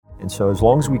And so as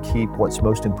long as we keep what's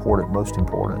most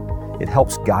important, it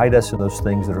helps guide us in those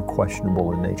things that are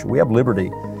questionable in nature. We have liberty,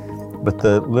 but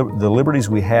the liberties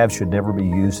we have should never be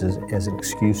used as an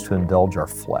excuse to indulge our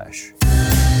flesh.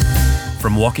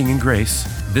 From Walking in Grace,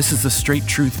 this is the Straight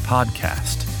Truth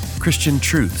Podcast, Christian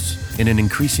truths in an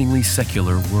increasingly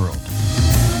secular world.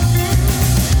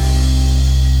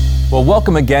 Well,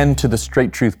 welcome again to the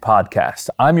Straight Truth Podcast.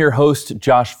 I'm your host,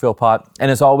 Josh Philpott,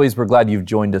 and as always, we're glad you've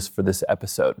joined us for this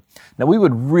episode. Now, we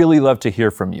would really love to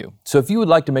hear from you. So if you would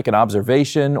like to make an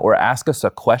observation or ask us a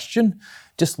question,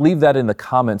 just leave that in the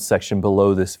comments section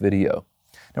below this video.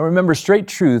 Now, remember, Straight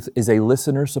Truth is a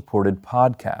listener-supported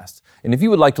podcast. And if you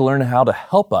would like to learn how to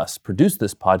help us produce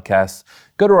this podcast,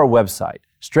 go to our website,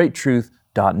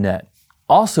 straighttruth.net.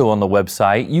 Also on the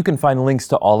website, you can find links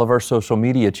to all of our social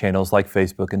media channels like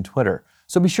Facebook and Twitter.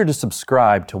 So be sure to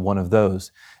subscribe to one of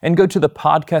those and go to the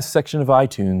podcast section of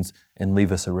iTunes and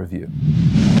leave us a review.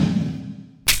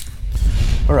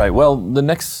 All right, well, the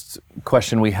next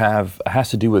question we have has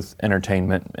to do with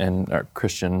entertainment and our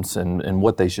Christians and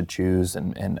what they should choose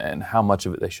and how much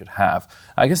of it they should have.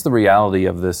 I guess the reality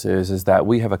of this is that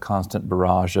we have a constant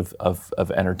barrage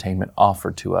of entertainment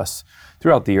offered to us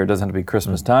throughout the year. It doesn't have to be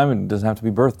Christmas time, and it doesn't have to be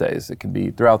birthdays. It can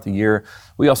be throughout the year.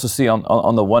 We also see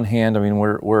on the one hand, I mean,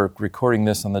 we're recording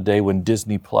this on the day when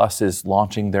Disney Plus is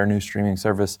launching their new streaming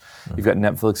service. You've got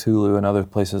Netflix, Hulu, and other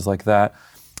places like that,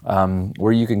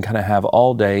 where you can kind of have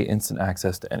all day instant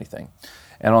access to anything.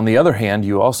 And on the other hand,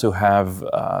 you also have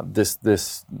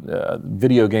this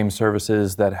video game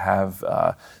services that have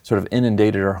sort of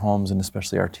inundated our homes and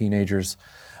especially our teenagers.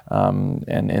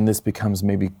 And this becomes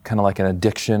maybe kind of like an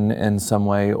addiction in some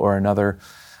way or another.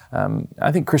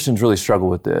 I think Christians really struggle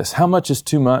with this. How much is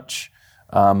too much?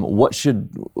 What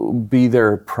should be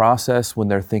their process when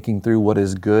they're thinking through what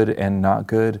is good and not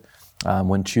good,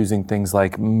 when choosing things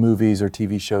like movies or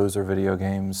TV shows or video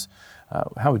games?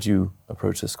 How would you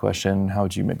approach this question? How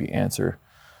would you maybe answer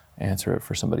it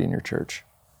for somebody in your church?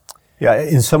 Yeah,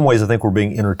 in some ways I think we're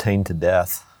being entertained to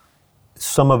death.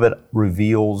 Some of it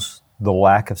reveals the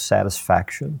lack of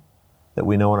satisfaction that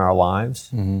we know in our lives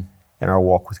and our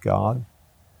walk with God,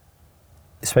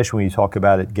 especially when you talk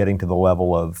about it getting to the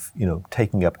level of,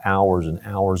 taking up hours and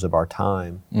hours of our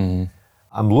time.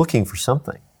 I'm looking for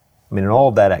something. I mean, in all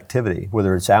of that activity,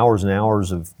 whether it's hours and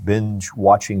hours of binge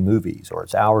watching movies or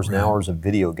it's hours and hours of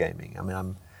video gaming, I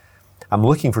mean, I'm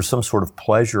looking for some sort of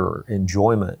pleasure,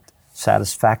 enjoyment,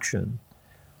 satisfaction.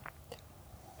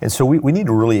 And so we need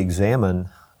to really examine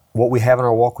what we have in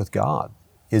our walk with God.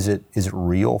 Is it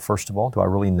real, first of all? Do I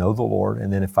really know the Lord?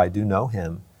 And then if I do know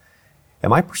Him,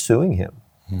 am I pursuing Him?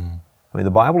 I mean, the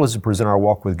Bible doesn't present our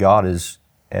walk with God as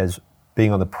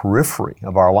being on the periphery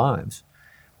of our lives.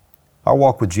 Our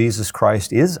walk with Jesus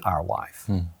Christ is our life.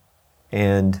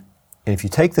 And if you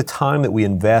take the time that we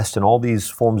invest in all these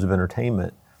forms of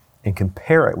entertainment and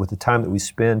compare it with the time that we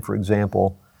spend, for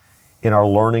example, in our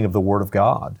learning of the Word of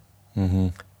God,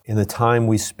 in the time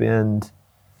we spend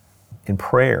in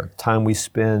prayer, time we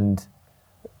spend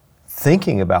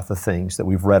thinking about the things that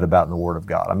we've read about in the Word of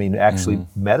God. I mean, actually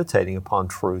meditating upon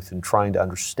truth and trying to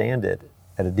understand it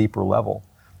at a deeper level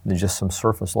than just some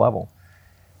surface level.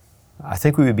 I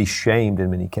think we would be shamed in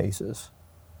many cases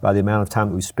by the amount of time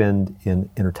that we spend in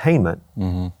entertainment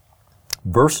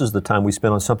versus the time we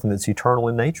spend on something that's eternal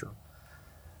in nature.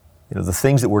 The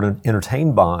things that we're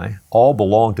entertained by all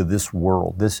belong to this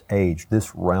world, this age,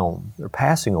 this realm. They're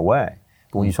passing away.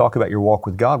 But when you talk about your walk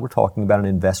with God, we're talking about an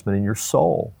investment in your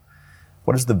soul.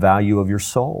 What is the value of your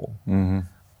soul? And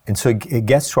so it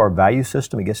gets to our value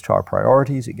system, it gets to our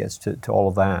priorities, it gets to all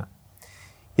of that.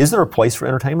 Is there a place for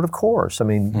entertainment? Of course. I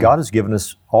mean, God has given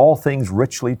us all things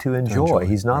richly to enjoy.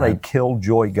 He's not a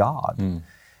killjoy God.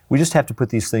 We just have to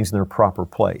put these things in their proper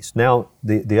place. Now,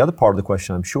 the other part of the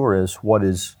question, I'm sure, is what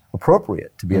is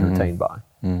appropriate to be entertained by?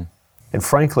 And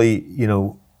frankly,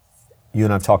 you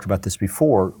and I have talked about this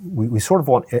before, we sort of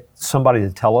want somebody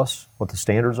to tell us what the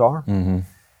standards are. And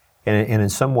in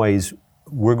some ways,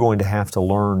 we're going to have to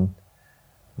learn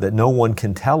that no one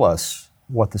can tell us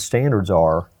what the standards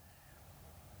are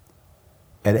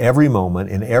at every moment,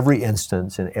 in every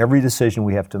instance, in every decision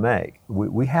we have to make.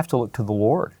 We have to look to the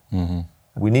Lord.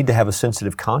 We need to have a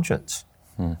sensitive conscience,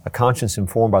 a conscience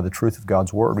informed by the truth of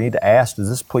God's Word. We need to ask, does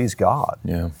this please God?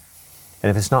 And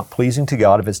if it's not pleasing to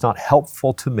God, if it's not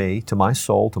helpful to me, to my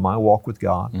soul, to my walk with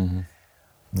God,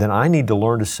 then I need to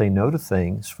learn to say no to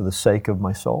things for the sake of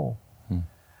my soul.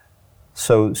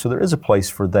 So there is a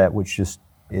place for that which just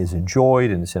is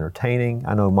enjoyed and it's entertaining.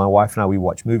 I know my wife and I, we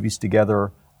watch movies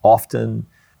together often.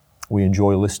 We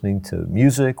enjoy listening to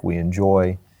music. We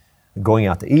enjoy going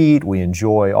out to eat, we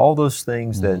enjoy all those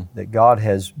things that God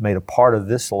has made a part of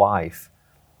this life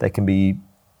that can be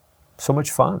so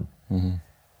much fun.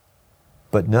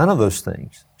 But none of those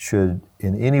things should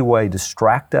in any way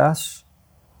distract us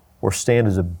or stand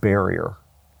as a barrier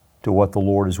to what the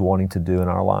Lord is wanting to do in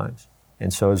our lives.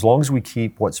 And so as long as we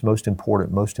keep what's most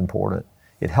important,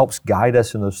 it helps guide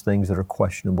us in those things that are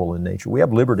questionable in nature. We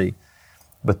have liberty,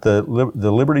 but the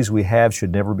liberties we have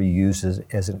should never be used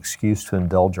as an excuse to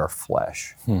indulge our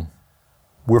flesh.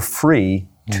 We're free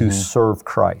to serve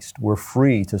Christ. We're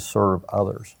free to serve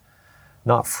others,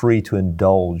 not free to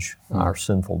indulge our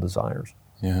sinful desires.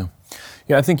 Yeah,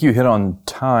 I think you hit on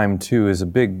time too is a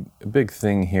big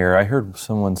thing here. I heard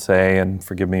someone say, and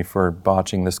forgive me for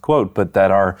botching this quote, but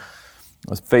that our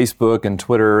Facebook and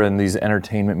Twitter and these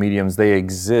entertainment mediums, they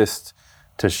exist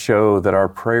to show that our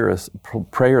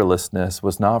prayerlessness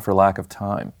was not for lack of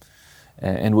time.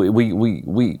 And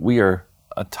we are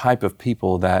a type of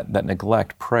people that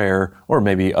neglect prayer or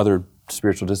maybe other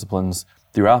spiritual disciplines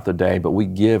throughout the day, but we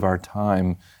give our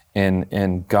time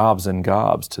in gobs and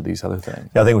gobs to these other things.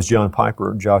 Yeah, I think it was John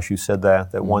Piper, Josh, who said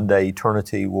that one day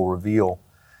eternity will reveal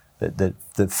that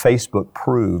Facebook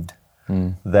proved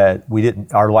that we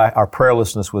didn't, our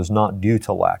prayerlessness was not due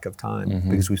to lack of time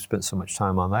because we spent so much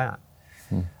time on that.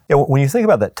 Yeah, when you think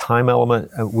about that time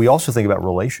element, we also think about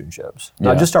relationships,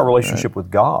 not just our relationship with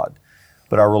God,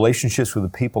 but our relationships with the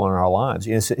people in our lives.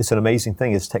 It's an amazing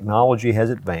thing as technology has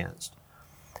advanced,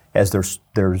 as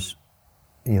there's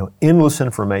endless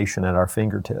information at our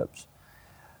fingertips.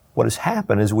 What has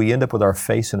happened is we end up with our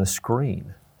face in a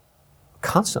screen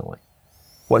constantly.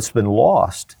 What's been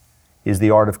lost is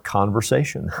the art of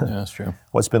conversation. Yeah, that's true.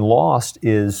 What's been lost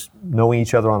is knowing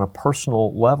each other on a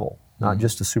personal level, not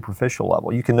just a superficial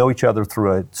level. You can know each other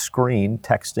through a screen,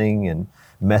 texting and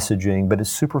messaging, but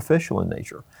it's superficial in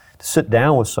nature. To sit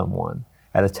down with someone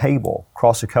at a table,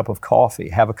 cross a cup of coffee,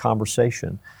 have a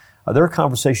conversation. There are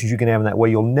conversations you can have in that way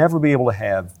you'll never be able to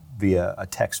have via a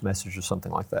text message or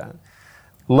something like that.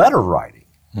 Letter writing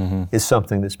is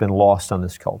something that's been lost on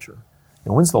this culture.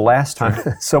 And when's the last time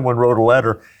someone wrote a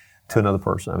letter to another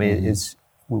person? I mean,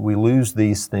 we lose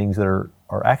these things that are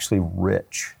actually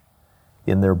rich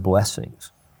in their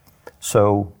blessings.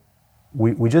 So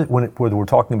we just, whether we're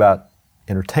talking about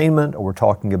entertainment or we're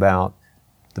talking about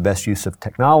the best use of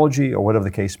technology or whatever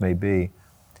the case may be,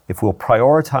 if we'll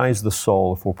prioritize the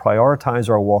soul, if we'll prioritize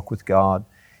our walk with God,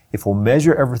 if we'll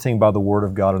measure everything by the Word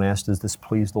of God and ask, does this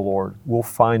please the Lord, we'll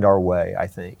find our way, I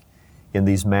think, in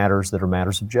these matters that are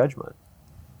matters of judgment.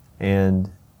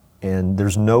 And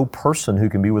there's no person who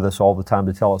can be with us all the time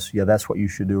to tell us, yeah, that's what you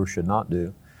should do or should not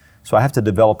do. So I have to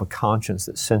develop a conscience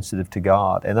that's sensitive to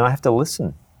God, and then I have to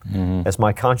listen. As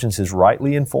my conscience is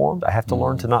rightly informed, I have to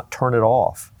learn to not turn it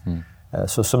off.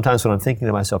 So sometimes when I'm thinking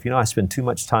to myself, I spend too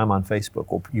much time on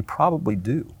Facebook. Well, you probably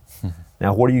do.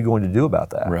 Now, what are you going to do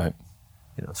about that? Right.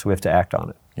 So we have to act on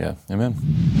it. Yeah, amen.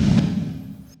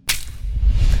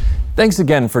 Thanks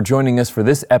again for joining us for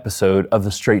this episode of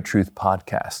the Straight Truth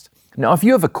Podcast. Now, if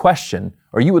you have a question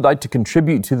or you would like to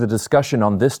contribute to the discussion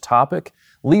on this topic,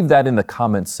 leave that in the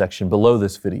comments section below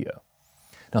this video.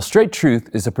 Now, Straight Truth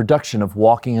is a production of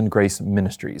Walking in Grace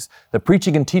Ministries, the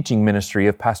preaching and teaching ministry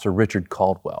of Pastor Richard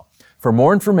Caldwell. For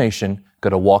more information, go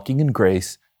to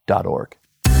walkingingrace.org.